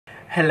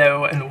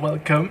Hello and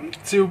welcome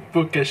to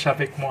Bookish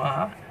avec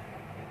moi.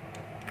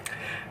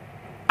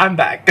 I'm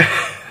back.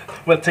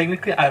 Well,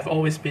 technically I've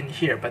always been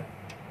here, but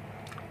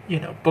you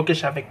know,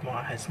 Bookish avec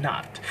moi has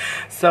not.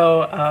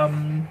 So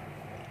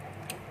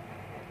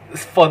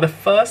for the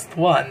first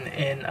one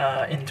in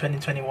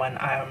 2021,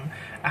 I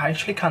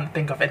actually can't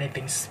think of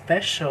anything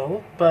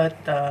special, but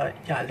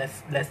yeah,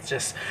 let's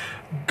just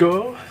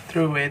go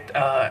through it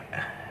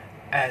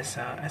as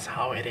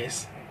how it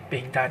is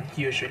being done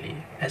usually,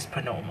 as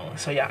per normal.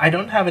 So yeah, I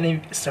don't have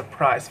any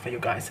surprise for you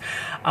guys,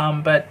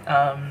 but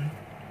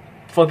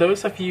for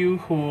those of you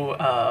who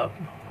are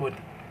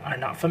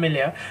not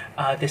familiar,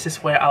 this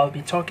is where I'll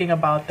be talking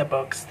about the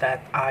books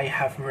that I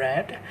have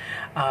read,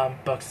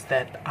 books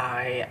that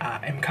I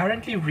am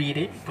currently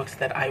reading, books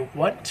that I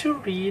want to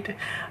read,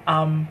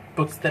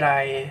 books that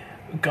I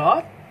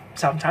got.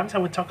 Sometimes I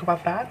would talk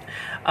about that,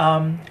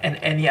 and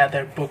any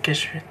other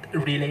bookish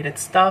related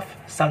stuff.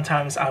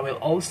 Sometimes I will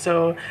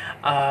also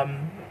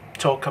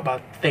talk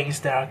about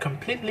things that are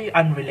completely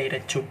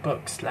unrelated to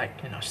books, like,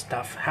 you know,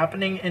 stuff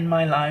happening in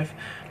my life.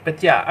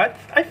 But yeah,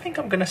 I think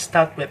I'm gonna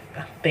start with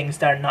things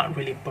that are not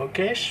really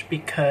bookish,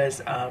 because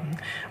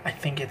I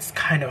think it's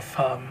kind of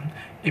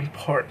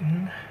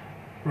important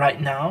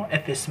right now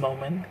at this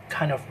moment,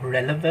 kind of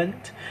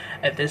relevant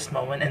at this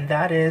moment, and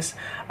that is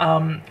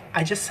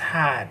I just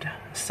had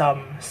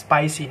some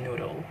spicy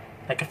noodle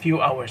like a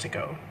few hours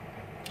ago,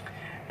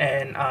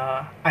 and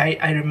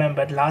I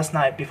remembered last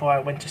night before I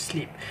went to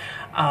sleep,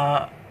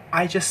 I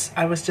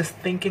was just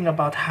thinking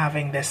about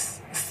having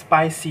this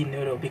spicy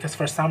noodle, because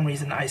for some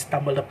reason I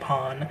stumbled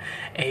upon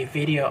a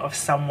video of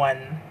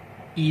someone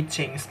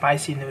eating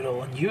spicy noodle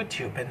on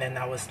YouTube, and then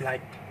I was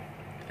like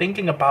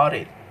thinking about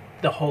it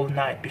the whole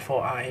night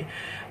before I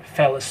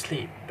fell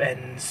asleep.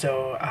 And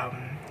so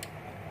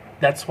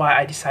that's why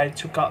I decided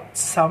to get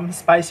some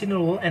spicy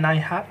noodle, and I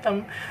had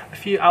them a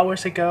few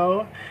hours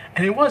ago,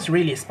 and it was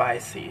really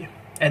spicy.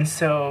 And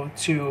so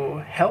to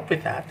help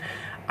with that,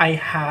 I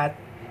had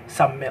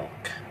some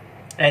milk.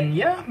 And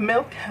yeah,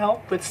 milk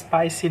helped with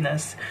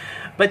spiciness,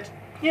 but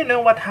you know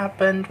what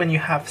happened when you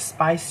have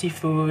spicy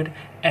food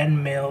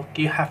and milk?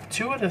 You have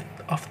two of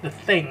the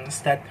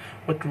things that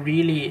would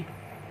really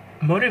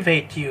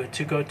motivate you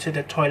to go to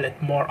the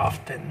toilet more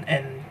often,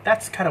 and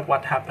that's kind of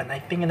what happened. I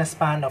think in a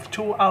span of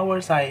 2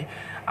 hours, I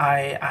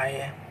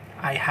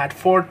had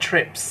 4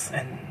 trips,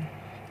 and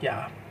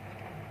yeah,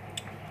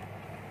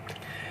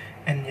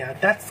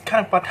 that's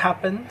kind of what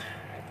happened.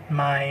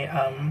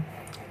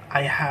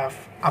 I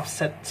have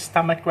upset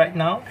stomach right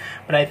now,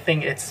 but I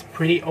think it's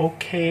pretty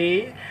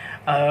okay.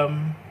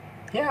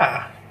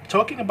 Yeah,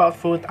 talking about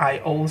food, I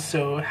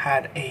also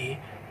had a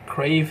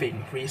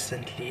craving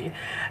recently,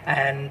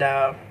 and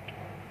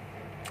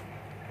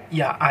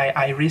yeah,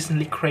 I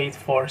recently craved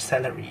for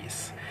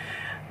celeries.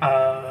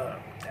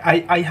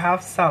 I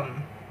have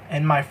some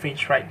in my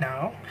fridge right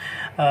now.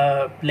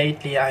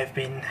 Lately I've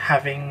been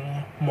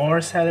having more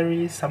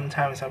celery.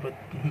 Sometimes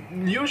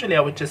usually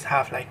I would just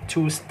have like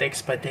 2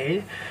 sticks per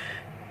day.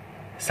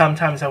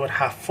 Sometimes I would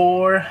have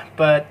 4,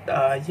 but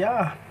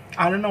yeah,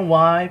 I don't know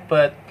why,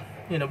 but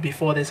you know,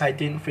 before this I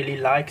didn't really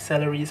like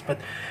celeries, but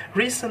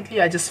recently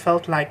I just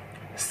felt like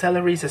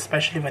celeries,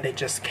 especially when they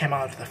just came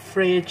out of the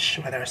fridge,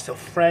 when they're still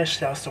fresh,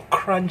 they're so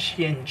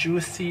crunchy and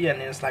juicy,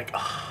 and it's like,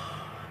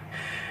 oh,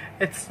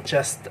 it's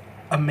just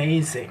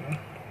amazing.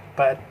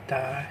 But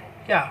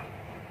yeah,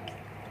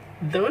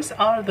 those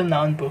are the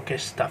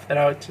non-bookish stuff that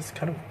I just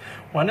kind of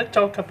want to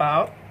talk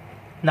about.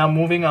 Now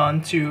moving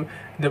on to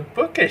the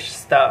bookish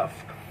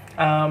stuff,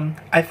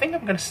 I think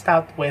I'm gonna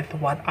start with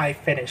what I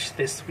finished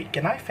this week,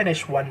 and I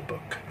finished 1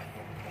 book.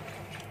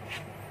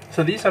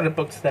 So these are the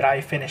books that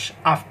I finished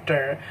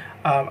after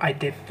I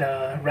did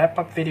the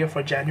wrap-up video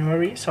for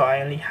January. So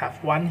I only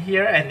have 1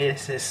 here, and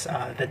this is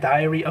The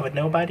Diary of a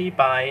Nobody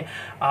by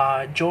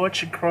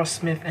George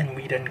Grossmith and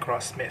Weedon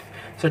Grossmith.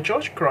 So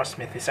George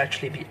Grossmith is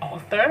actually the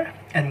author,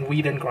 and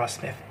Weedon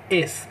Grossmith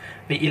is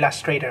the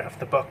illustrator of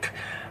the book.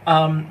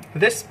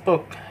 This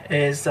book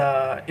is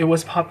it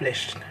was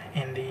published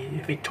in the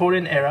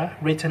Victorian era,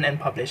 written and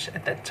published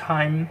at that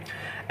time,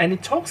 and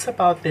it talks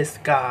about this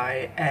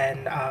guy,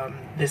 and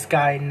this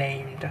guy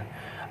named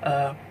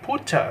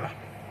Putter.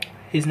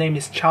 His name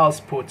is Charles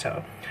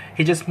Putter.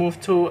 He just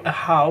moved to a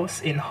house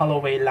in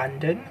Holloway,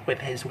 London with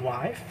his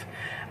wife.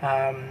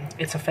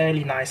 It's a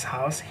fairly nice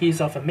house.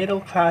 He's of a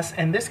middle class,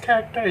 and this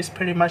character is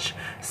pretty much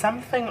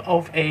something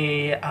of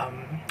a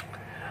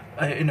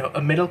you know,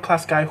 a middle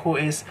class guy who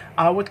is,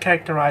 I would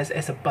characterize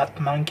as a butt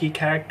monkey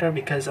character,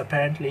 because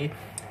apparently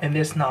in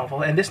this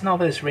novel, and this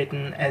novel is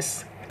written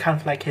as kind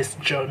of like his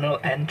journal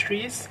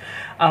entries,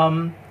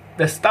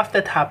 the stuff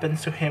that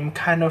happens to him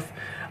kind of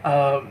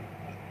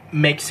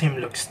makes him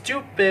look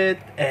stupid,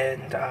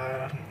 and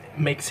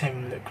makes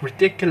him look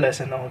ridiculous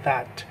and all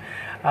that.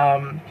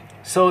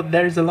 So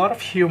there's a lot of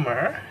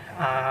humor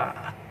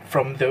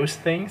from those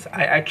things.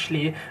 I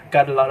actually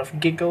got a lot of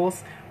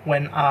giggles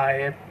when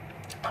I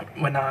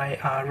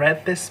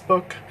read this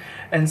book.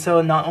 And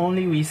so not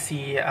only we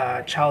see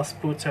Charles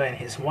Booter and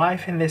his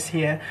wife in this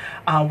here,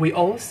 we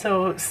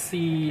also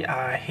see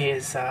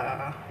his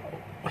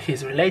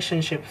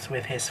relationships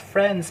with his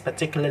friends,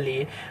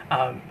 particularly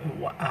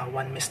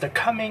one Mr.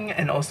 Coming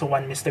and also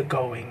one Mr.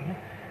 Going.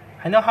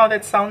 I know how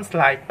that sounds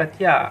like, but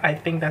yeah, I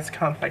think that's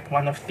kind of like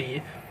one of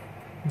the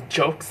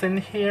jokes in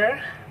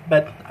here.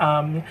 But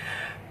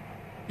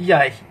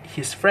yeah,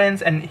 his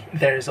friends, and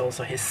there's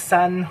also his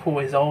son, who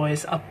is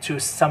always up to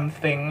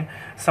something,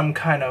 some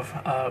kind of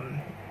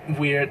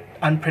weird,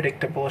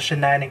 unpredictable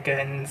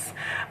shenanigans.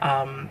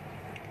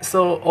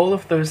 So all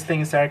of those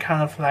things are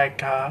kind of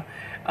like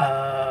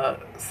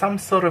some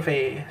sort of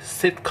a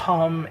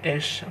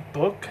sitcom-ish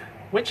book,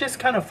 which is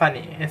kind of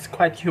funny. It's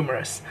quite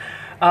humorous.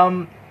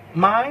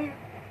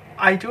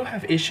 I do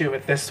have issue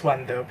with this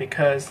one though,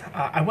 because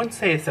I wouldn't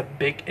say it's a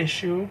big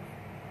issue.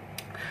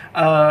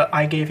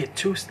 I gave it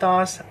 2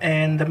 stars,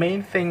 and the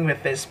main thing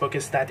with this book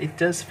is that it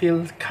does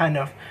feel kind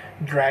of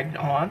dragged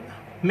on.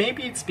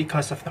 Maybe it's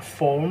because of the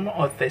form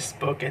of this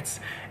book. It's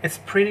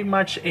pretty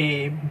much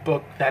a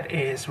book that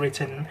is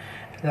written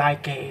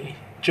like a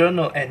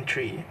journal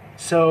entry.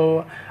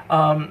 So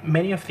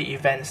many of the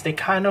events, they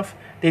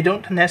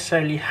don't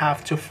necessarily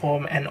have to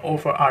form an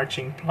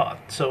overarching plot.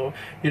 So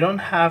you don't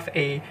have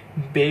a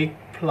big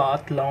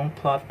plot, long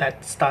plot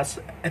that starts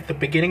at the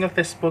beginning of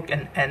this book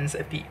and ends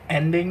at the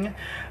ending.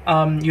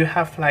 You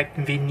have like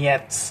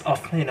vignettes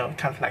of, kind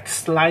of like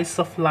slice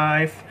of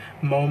life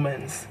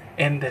moments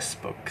in this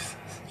book.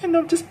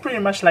 Just pretty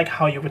much like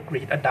how you would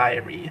read a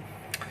diary.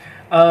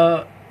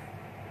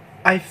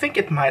 I think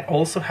it might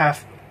also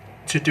have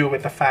to do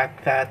with the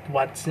fact that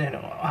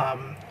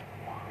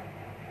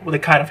the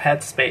kind of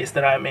headspace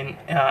that I'm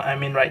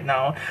in right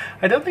now.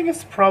 I don't think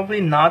it's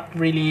probably not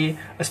really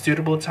a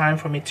suitable time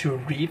for me to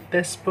read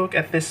this book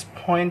at this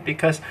point,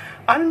 because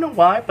I don't know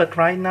why, but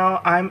right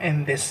now I'm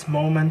in this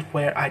moment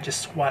where I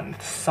just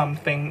want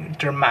something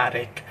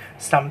dramatic,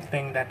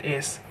 something that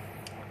is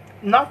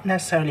not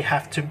necessarily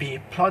have to be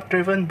plot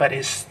driven, but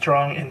is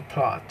strong in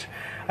plot.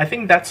 I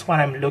think that's what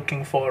I'm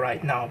looking for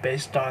right now,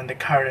 based on the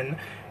current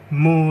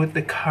mood,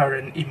 the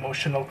current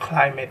emotional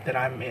climate that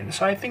I'm in.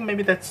 So I think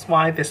maybe that's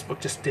why this book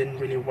just didn't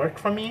really work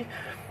for me.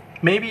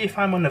 Maybe if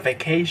I'm on a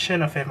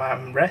vacation, or if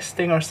I'm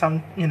resting or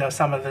some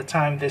of the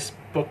time, this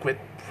book would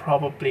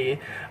probably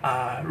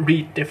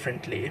read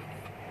differently.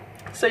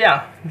 So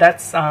yeah,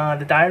 that's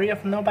The Diary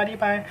of Nobody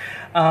by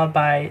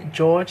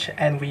George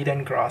and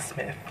Weedon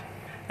Grossmith.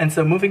 And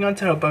so moving on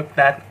to a book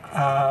that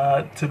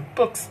to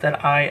books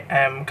that I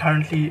am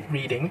currently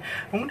reading,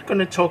 I'm going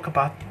to talk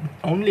about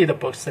only the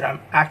books that I'm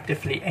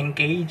actively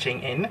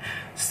engaging in.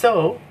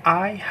 So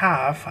I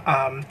have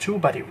 2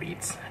 buddy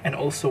reads and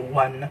also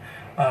 1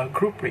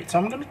 group read. So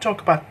I'm going to talk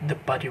about the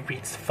buddy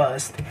reads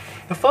first.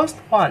 The first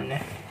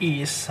one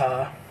is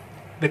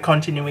the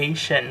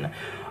continuation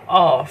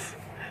of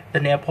the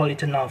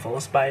Neapolitan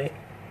novels by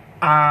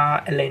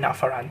Elena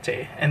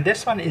Ferrante, and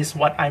this one is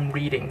what I'm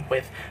reading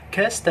with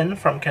Kirsten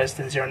from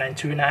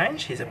Kirsten0929.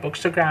 She's a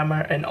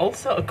bookstagrammer and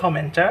also a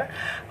commenter.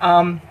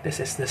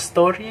 This is the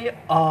story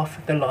of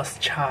the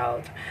lost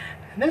child.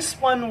 This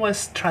one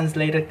was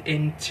translated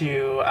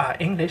into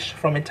English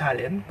from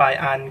Italian by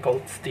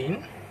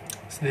Goldstein.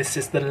 So this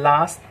is the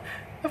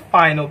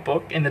final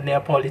book in the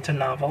Neapolitan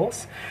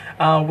novels,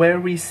 where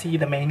we see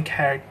the main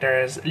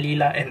characters,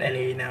 Lila and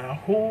Elena,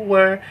 who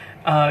were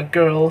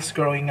girls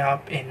growing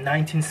up in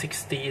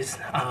 1960s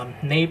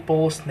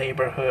Naples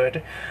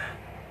neighborhood.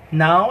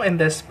 Now in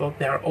this book,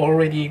 they're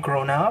already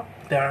grown up.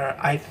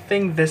 I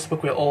think this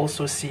book will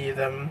also see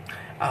them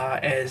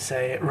as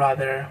a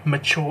rather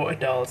mature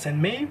adults, and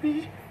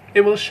maybe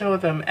it will show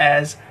them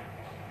as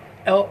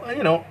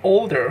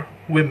older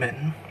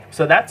women.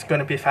 So that's going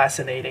to be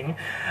fascinating.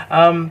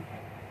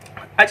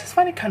 I just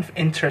find it kind of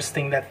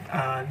interesting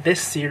that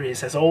this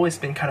series has always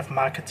been kind of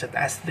marketed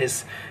as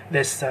this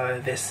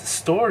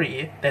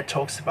story that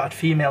talks about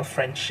female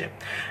friendship,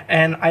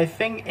 and I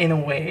think in a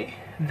way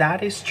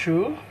that is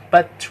true,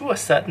 but to a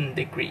certain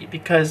degree,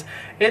 because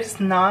it's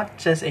not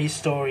just a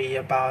story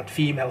about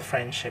female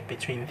friendship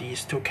between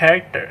these 2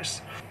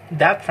 characters.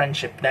 That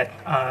friendship that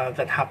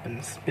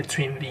happens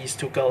between these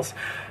 2 girls,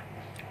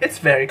 it's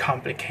very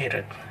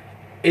complicated.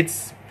 It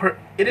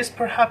is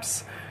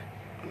perhaps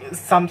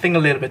something a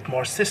little bit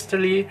more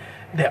sisterly.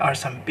 There are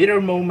some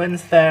bitter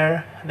moments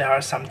there. There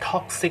are some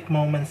toxic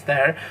moments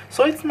there.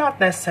 So it's not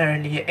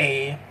necessarily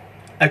a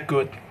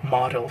good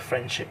model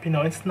friendship.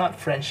 It's not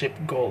friendship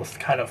goals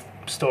kind of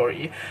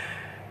story.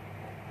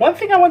 One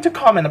thing I want to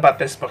comment about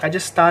this book, I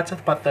just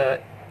started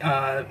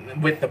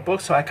with the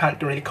book, so I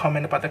can't really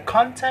comment about the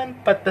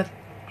content, but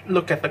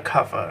look at the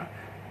cover.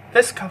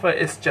 This cover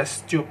is just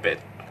stupid.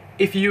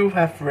 If you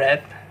have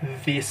read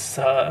this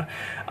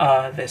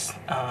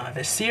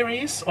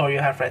series, or you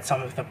have read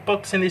some of the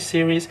books in this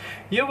series,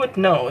 you would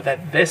know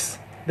that this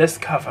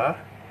cover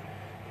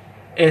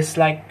is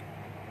like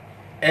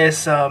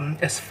as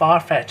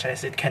far-fetched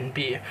as it can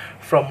be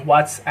from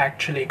what's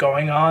actually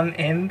going on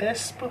in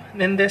this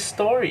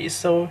story.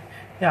 So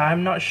yeah,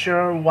 I'm not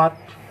sure what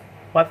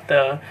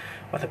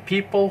what the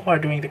people who are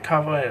doing the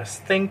cover is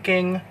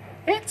thinking.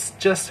 It's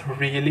just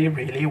really,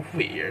 really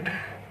weird.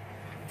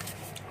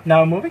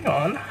 Now moving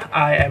on,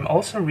 I am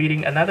also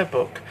reading another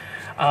book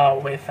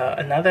with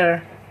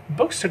another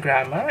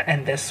bookstagrammer,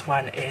 and this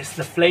one is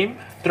The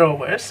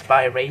Flamethrowers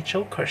by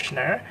Rachel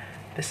Kushner.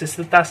 This is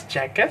the dust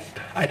jacket.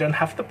 I don't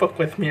have the book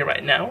with me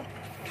right now.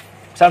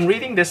 So I'm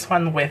reading this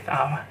one with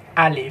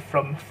Ali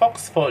from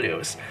Fox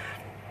Folios.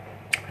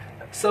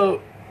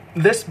 So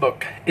this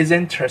book is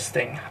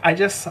interesting. I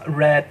just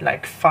read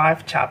like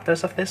 5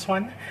 chapters of this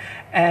one,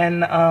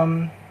 and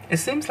it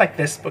seems like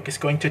this book is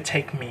going to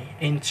take me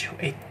into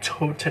a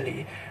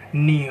totally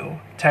new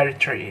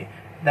territory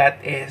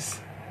that is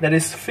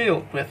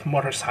filled with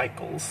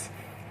motorcycles.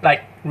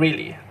 Like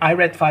really, I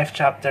read 5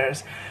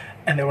 chapters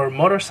and there were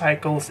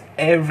motorcycles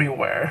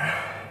everywhere,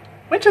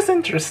 which is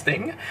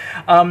interesting.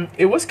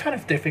 It was kind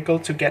of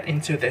difficult to get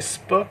into this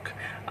book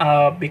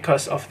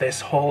because of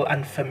this whole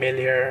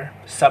unfamiliar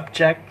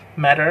subject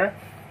matter.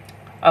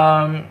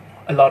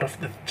 A lot of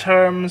the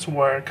terms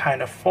were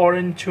kind of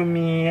foreign to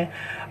me,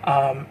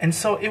 and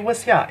so it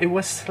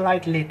was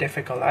slightly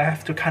difficult. I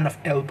have to kind of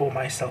elbow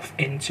myself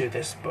into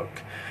this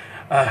book,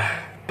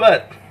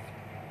 but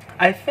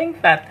I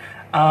think that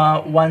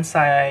once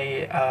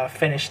I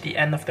finished the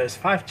end of those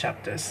 5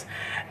 chapters,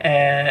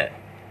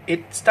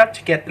 it started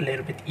to get a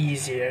little bit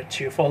easier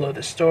to follow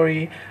the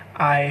story.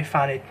 I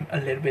found it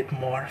a little bit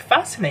more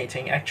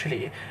fascinating,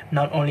 actually,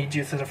 not only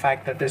due to the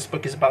fact that this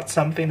book is about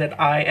something that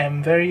I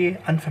am very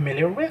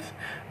unfamiliar with,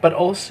 but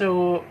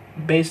also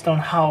based on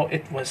how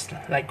it was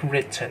like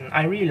written.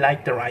 I really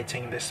like the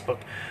writing in this book.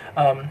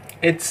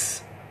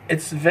 It's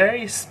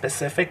very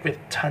specific with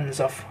tons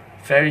of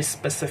very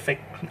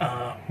specific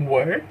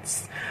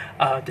words,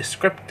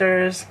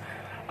 descriptors.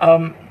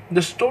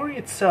 The story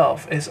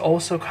itself is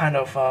also kind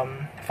of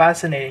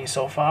fascinating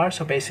so far.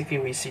 So basically,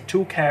 we see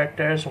 2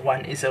 characters.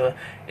 One is a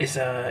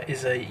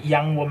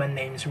young woman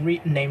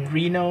named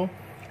Reno,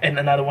 and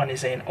another one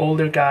is an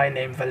older guy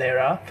named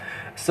Valera.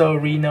 So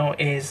Reno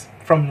is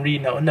from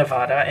Reno,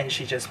 Nevada, and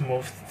she just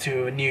moved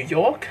to New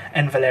York.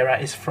 And Valera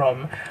is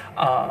from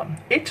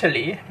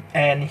Italy,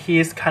 and he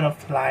is kind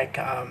of like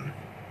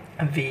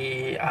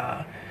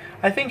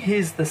I think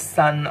he's the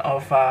son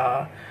of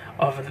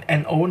the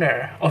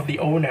owner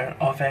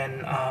of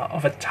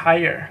a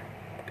tire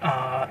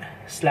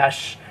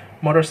slash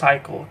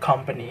motorcycle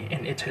company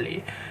in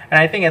Italy. And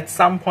I think at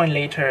some point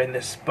later in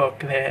this book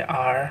they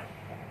are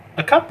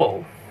a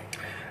couple.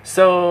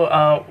 So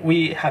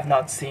I have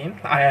not seen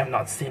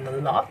a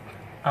lot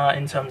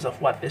in terms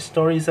of what this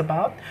story is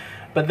about,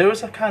 but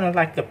those are kind of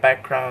like the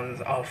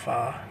background of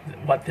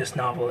what this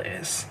novel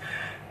is.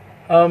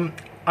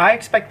 I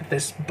expect that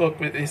this book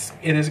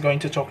is going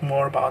to talk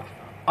more about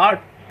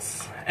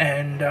arts,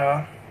 and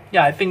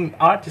I think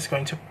art is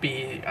going to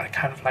be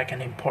kind of like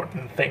an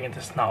important thing in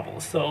this novel.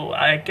 So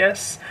I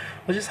guess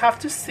we'll just have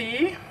to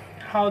see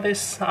how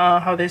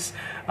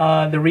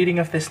the reading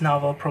of this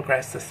novel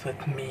progresses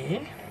with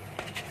me.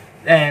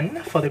 And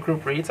for the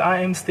group reads,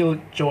 I am still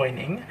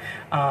joining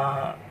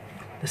the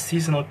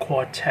seasonal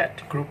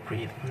quartet group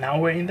read. Now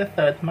we're in the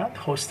 3rd month,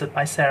 hosted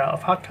by Sarah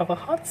of Hardcover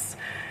Huts.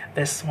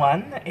 This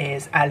one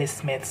is Alice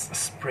Smith's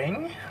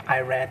Spring.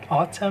 I read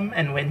Autumn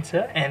and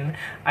Winter, and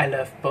I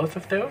love both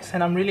of those,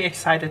 and I'm really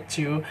excited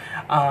to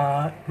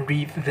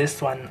read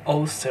this one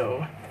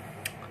also.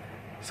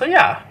 So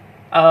yeah,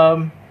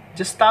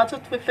 just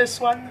started with this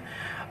one.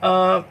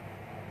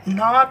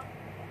 Not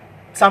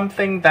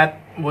something that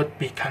would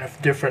be kind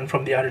of different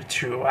from the other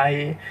 2.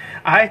 I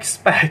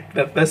expect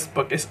that this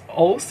book is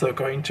also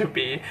going to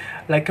be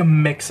like a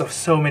mix of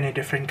so many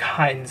different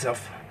kinds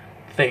of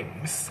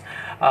things.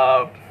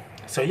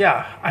 So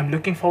yeah, I'm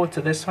looking forward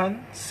to this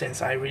one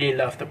since I really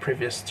love the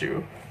previous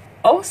 2.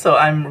 Also,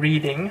 I'm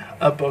reading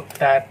a book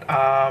that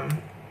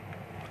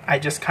I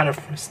just kind of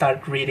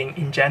started reading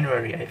in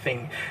January, I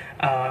think.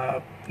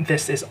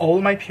 This is All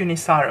My Puny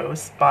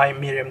Sorrows by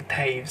Miriam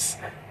Toews,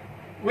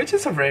 which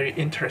is a very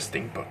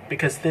interesting book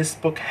because this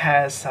book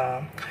has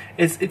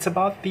it's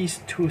about these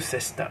 2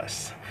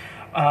 sisters.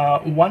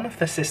 One of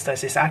the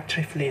sisters is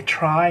actively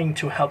trying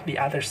to help the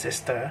other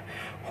sister,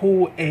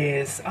 who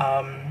is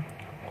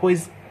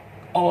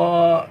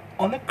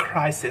on a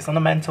crisis, on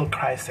a mental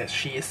crisis.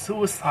 She is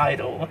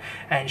suicidal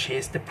and she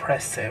is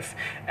depressive,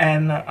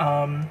 and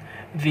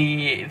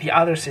the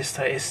other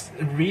sister is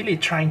really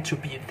trying to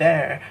be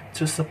there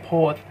to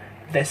support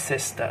their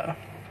sister.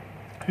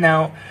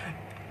 Now,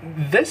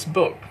 this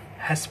book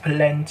has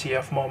plenty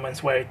of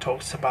moments where it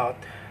talks about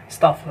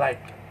stuff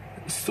like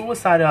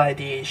suicidal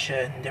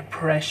ideation,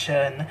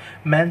 depression,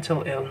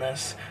 mental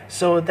illness.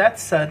 So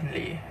that's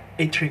certainly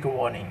a trigger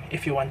warning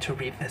if you want to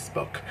read this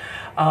book.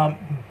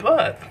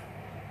 But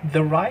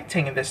the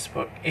writing in this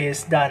book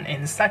is done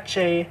in such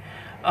a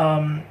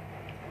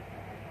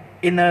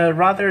in a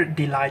rather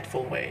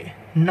delightful way.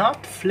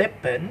 Not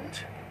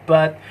flippant,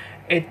 but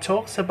it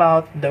talks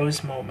about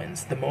those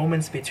moments, the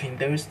moments between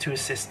those 2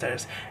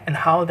 sisters, and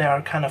how they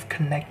are kind of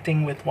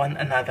connecting with one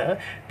another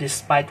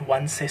despite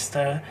one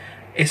sister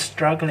is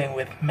struggling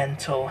with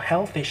mental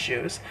health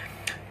issues.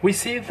 We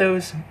see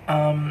those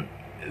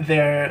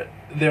their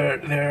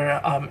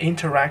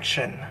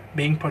interaction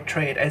being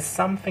portrayed as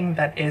something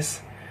that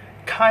is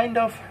kind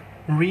of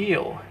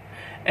real,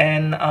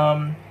 and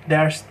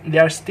they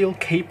are still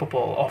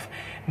capable of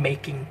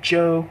making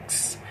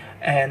jokes,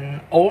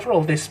 and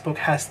overall this book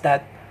has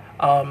that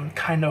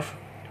kind of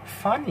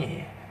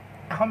funny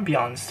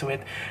ambience to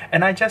it,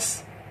 and I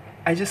just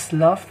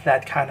love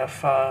that kind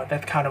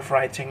of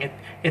writing.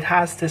 It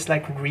has this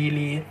like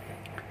really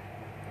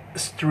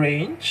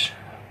strange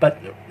but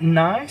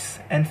nice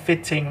and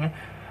fitting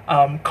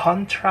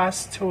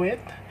contrast to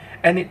it,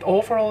 and it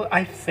overall,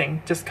 I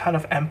think, just kind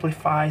of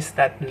amplifies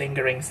that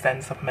lingering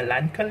sense of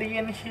melancholy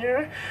in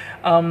here.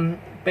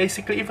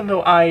 Basically, even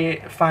though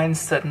I find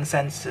certain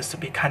senses to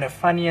be kind of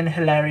funny and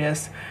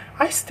hilarious,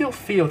 I still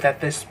feel that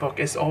this book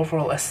is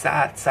overall a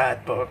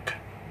sad book.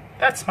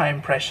 That's my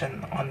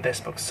impression on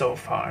this book so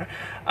far.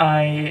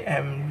 I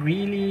am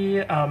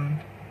really, I'm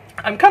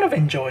kind of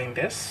enjoying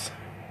this,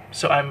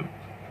 so I'm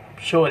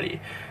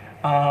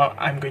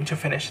going to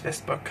finish this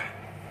book.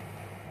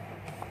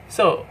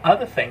 So,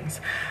 other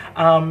things.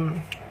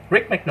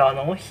 Rick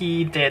McDonald,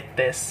 he did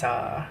this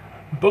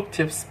book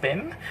tip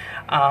spin,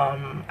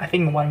 I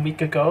think 1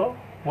 week ago,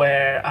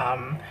 where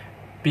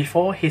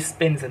before he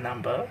spins a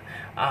number,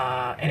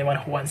 anyone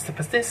who wants to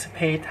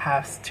participate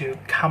has to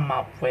come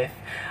up with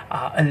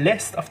a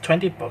list of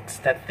 20 books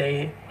that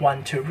they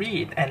want to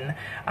read, and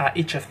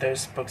each of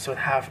those books would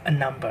have a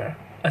number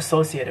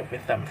associated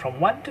with them from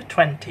 1 to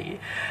 20,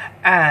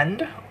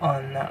 and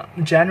on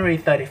January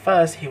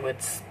 31st he would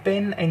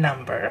spin a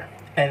number,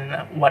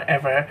 and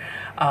whatever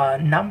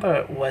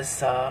number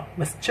was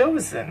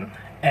chosen,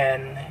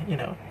 and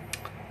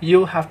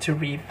you'll have to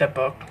read the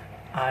book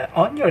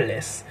on your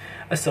list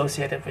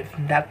associated with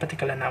that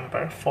particular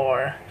number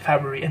for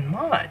February and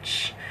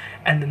March,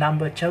 and the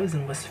number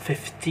chosen was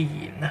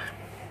 15.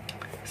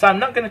 So I'm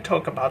not going to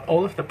talk about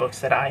all of the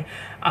books that I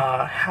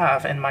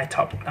have in my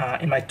top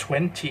in my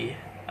 20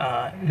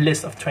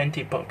 list of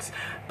 20 books,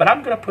 but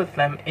I'm going to put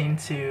them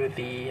into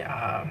the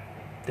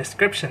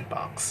description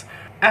box.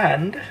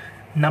 And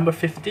number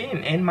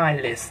 15 in my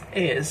list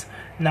is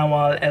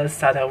Nawal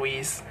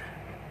el-Saadawi's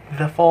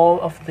The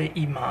Fall of the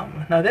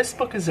Imam. Now this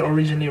book is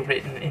originally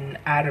written in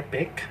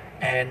Arabic,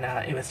 and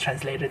it was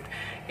translated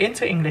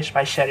into English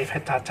by Sherif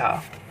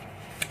Hetata.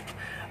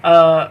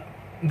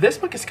 This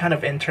book is kind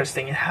of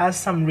interesting. It has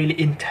some really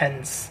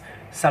intense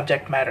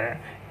subject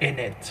matter in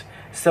it.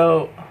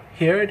 So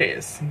here it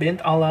is.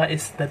 Bint Allah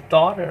is the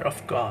daughter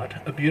of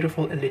God, a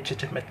beautiful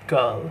illegitimate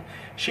girl.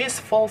 She is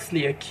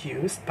falsely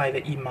accused by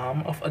the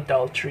Imam of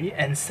adultery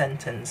and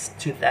sentenced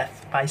to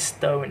death by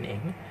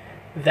stoning.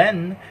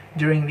 Then,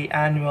 during the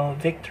annual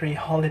victory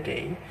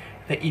holiday,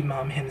 the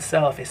Imam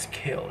himself is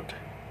killed.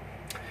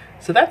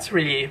 So that's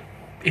really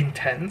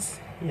intense.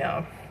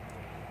 Yeah,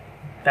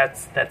 that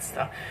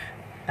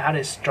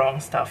is strong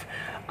stuff.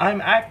 I'm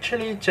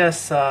actually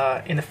just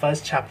in the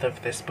first chapter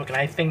of this book, and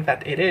I think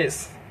that it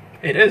is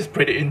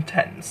pretty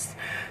intense.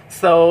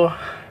 So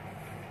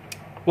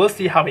we'll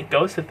see how it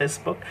goes with this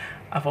book.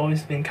 I've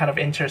always been kind of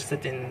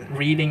interested in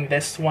reading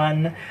this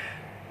one,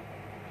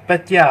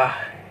 but yeah,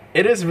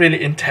 it is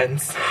really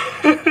intense.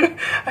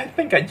 I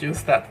think I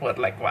used that word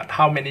like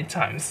how many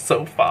times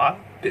so far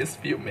this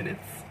few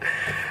minutes.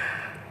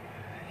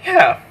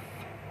 Yeah.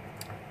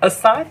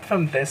 Aside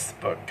from this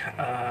book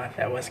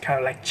that was kind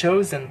of like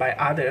chosen by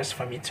others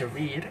for me to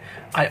read,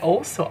 I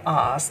also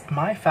asked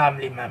my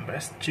family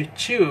members to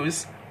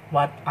choose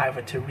what I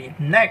were to read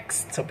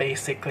next. So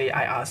basically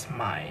I asked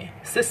my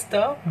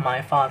sister,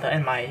 my father,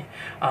 and my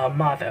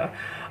mother,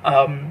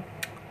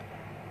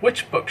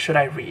 which book should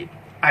I read?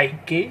 I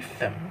gave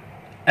them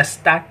a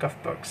stack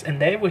of books, and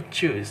they would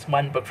choose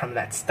one book from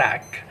that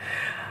stack.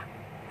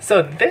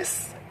 So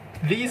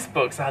these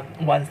books are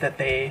ones that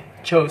they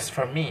chose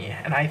for me,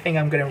 and I think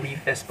I'm gonna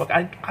read this book.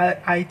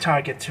 I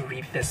target to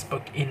read this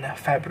book in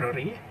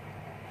February.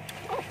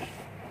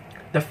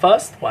 The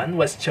first one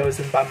was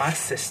chosen by my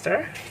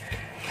sister,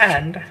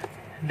 and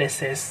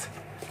this is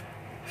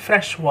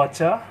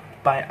Freshwater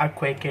by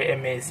Akwaeke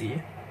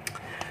Emezi.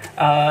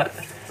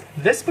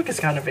 This book is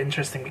kind of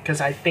interesting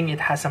because I think it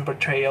has some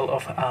portrayal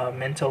of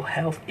mental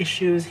health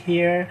issues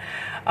here.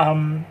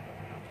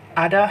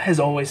 Ada has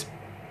always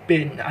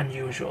been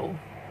unusual.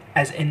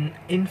 As an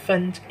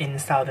infant in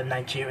southern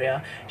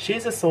Nigeria, she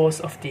is a source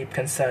of deep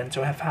concern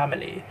to her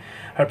family.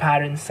 Her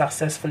parents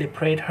successfully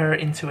prayed her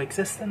into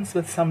existence,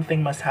 but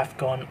something must have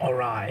gone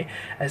awry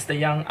as the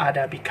young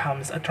Ada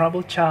becomes a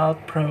troubled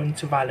child prone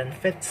to violent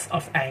fits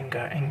of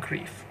anger and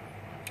grief.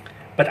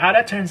 But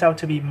Ada turns out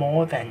to be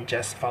more than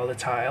just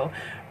volatile.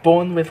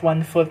 Born with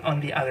one foot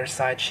on the other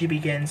side, she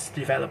begins to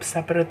develop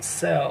separate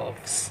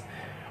selves.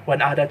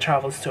 When Ada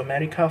travels to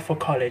America for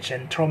college, a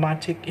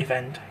traumatic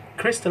event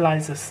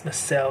crystallizes the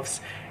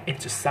selves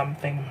into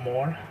something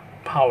more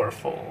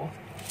powerful.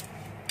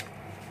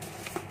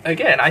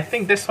 Again, I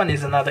think this one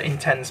is another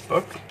intense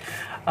book.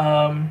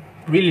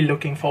 Really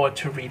looking forward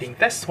to reading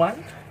this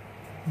one.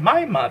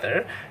 My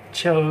mother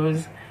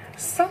chose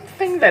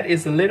something that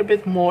is a little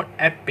bit more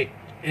epic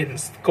in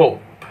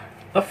scope.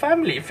 a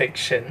family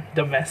fiction,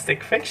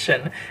 domestic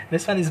fiction.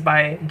 This one is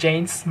by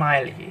Jane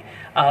Smiley.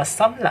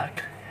 Some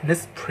Luck, and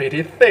it's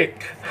pretty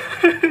thick.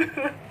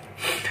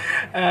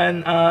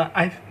 And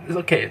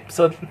okay,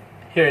 so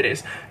here it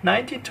is.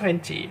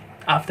 1920.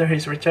 After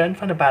his return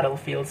from the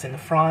battlefields in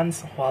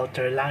France,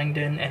 Walter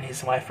Langdon and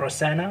his wife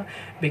Rosanna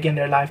begin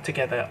their life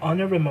together on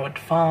a remote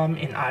farm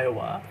in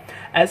Iowa.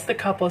 As the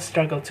couple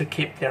struggle to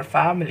keep their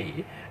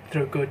family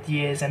through good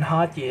years and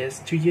hard years,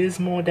 to years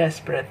more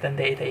desperate than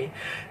they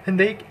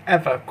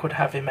ever could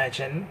have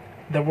imagined,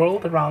 the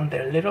world around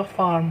their little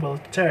farm will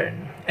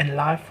turn, and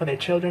life for their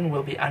children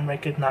will be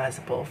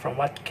unrecognizable from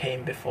what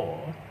came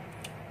before.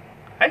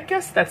 I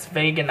guess that's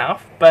vague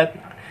enough, but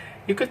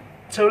you could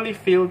totally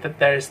feel that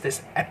there's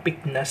this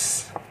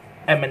epicness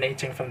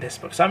emanating from this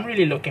book. So I'm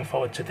really looking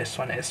forward to this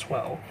one as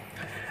well.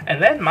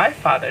 And then my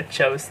father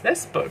chose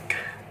this book.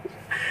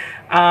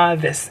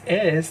 This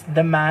is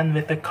The Man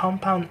with the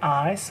Compound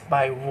Eyes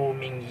by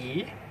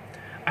Ming-Yi.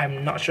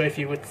 I'm not sure if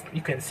you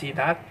can see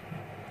that.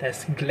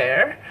 There's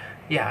glare.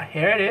 Yeah,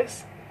 here it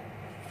is.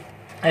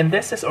 And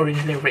this is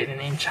originally written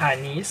in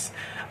Chinese,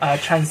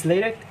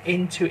 translated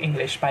into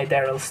English by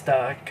Darryl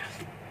Sterk.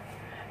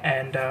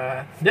 And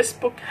this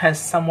book has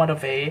somewhat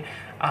of a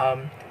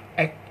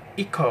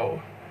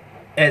eco,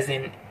 as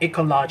in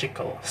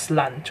ecological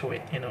slant to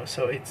it, you know.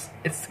 So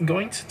it's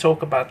going to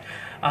talk about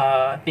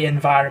the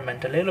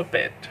environment a little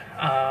bit.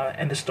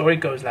 And the story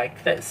goes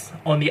like this.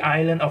 On the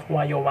island of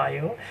Wayo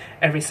Wayo,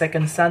 every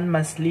second son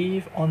must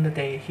leave on the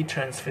day he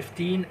turns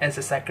 15 as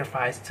a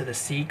sacrifice to the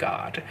sea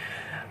god.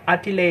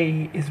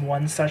 Atilei is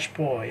one such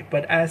boy,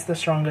 but as the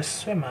strongest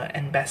swimmer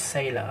and best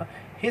sailor,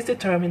 he is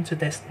determined to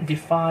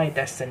defy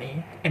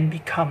destiny and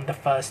become the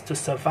first to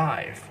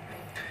survive.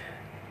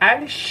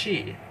 Alice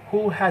Shi,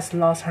 who has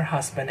lost her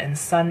husband and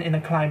son in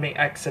a climbing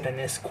accident,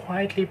 is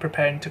quietly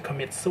preparing to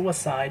commit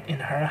suicide in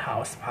her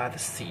house by the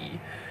sea.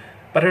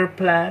 But her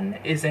plan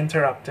is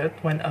interrupted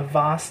when a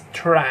vast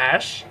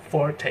trash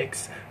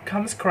vortex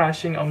comes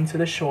crashing onto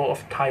the shore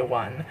of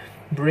Taiwan,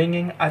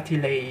 bringing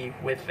Atilei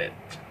with it.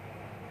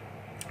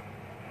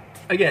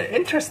 Again,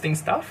 interesting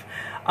stuff.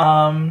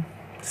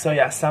 So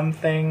yeah,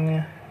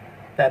 something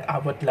that I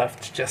would love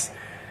to just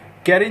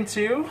get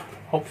into.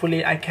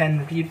 Hopefully I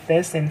can read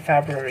this in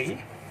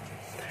February.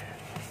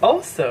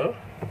 Also,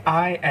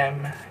 I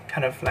am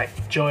kind of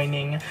like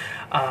joining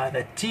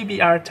the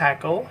TBR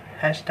Tackle,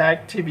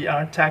 hashtag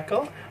TBR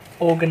Tackle,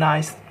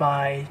 organized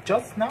by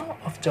Jyotsna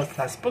of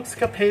Jyotsna's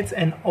Bookscapades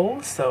and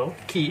also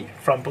Key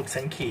from Books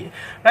and Key.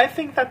 And I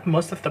think that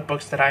most of the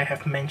books that I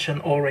have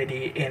mentioned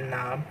already in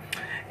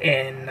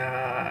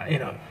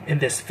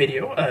this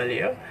video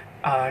earlier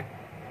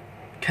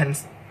can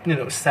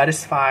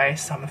satisfy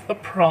some of the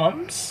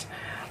prompts,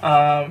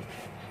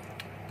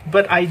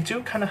 but I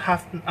do kind of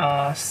have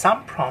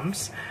some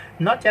prompts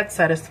not yet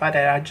satisfied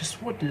that I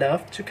just would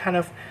love to kind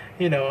of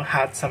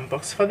have some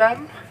books for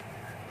them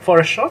for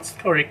a short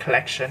story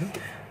collection.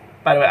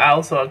 By the way,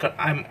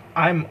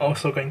 I'm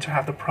also going to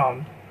have the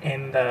prompt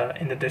in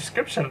the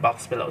description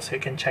box below, so you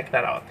can check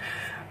that out.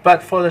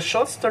 But for the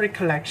short story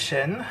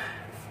collection,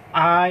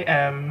 I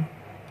am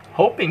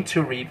hoping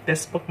to read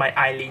this book by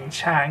Eileen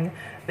Chang.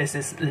 This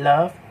is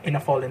Love in a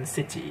Fallen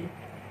City.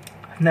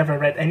 I've never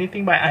read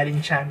anything by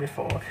Eileen Chang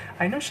before.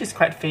 I know she's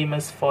quite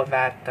famous for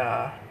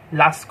that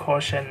Last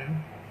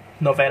Caution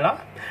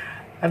novella.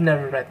 I've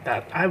never read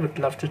that. I would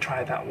love to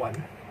try that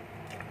one.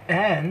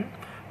 And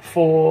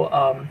for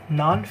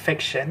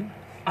non-fiction,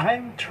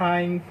 I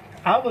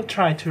will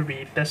try to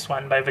read this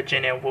one by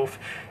Virginia Woolf.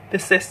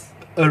 This is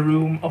A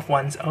Room of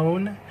One's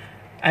Own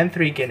and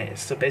 3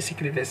 Guineas. So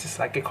basically this is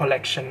like a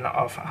collection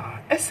of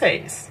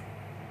essays.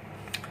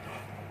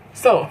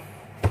 So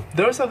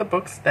those are the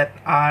books that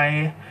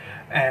I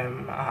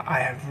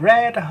have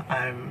read,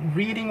 I'm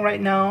reading right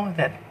now,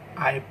 that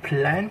I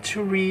plan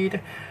to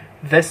read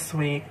this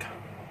week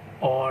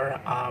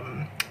or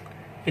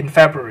in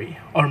February,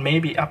 or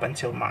maybe up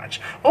until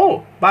March.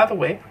 Oh, by the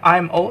way,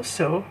 I'm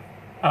also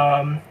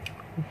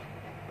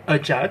a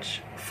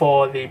judge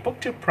for the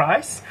BookTube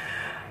prize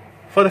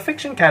for the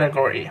fiction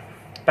category.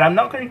 But I'm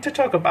not going to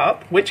talk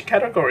about which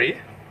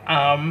category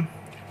I'm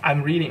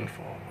reading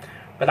for.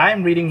 But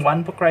I'm reading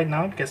one book right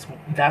now because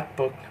that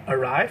book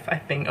arrived, I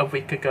think, a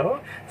week ago.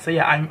 So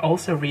yeah, I'm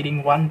also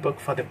reading one book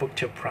for the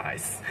BookTube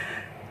prize.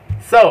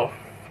 So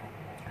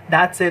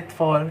that's it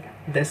for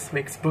this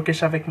week's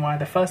Bookish avec moi,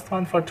 the first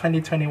one for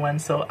 2021.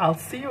 So I'll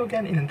see you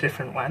again in a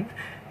different one.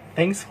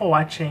 Thanks for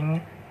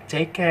watching.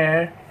 Take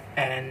care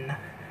and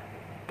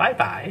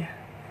bye-bye.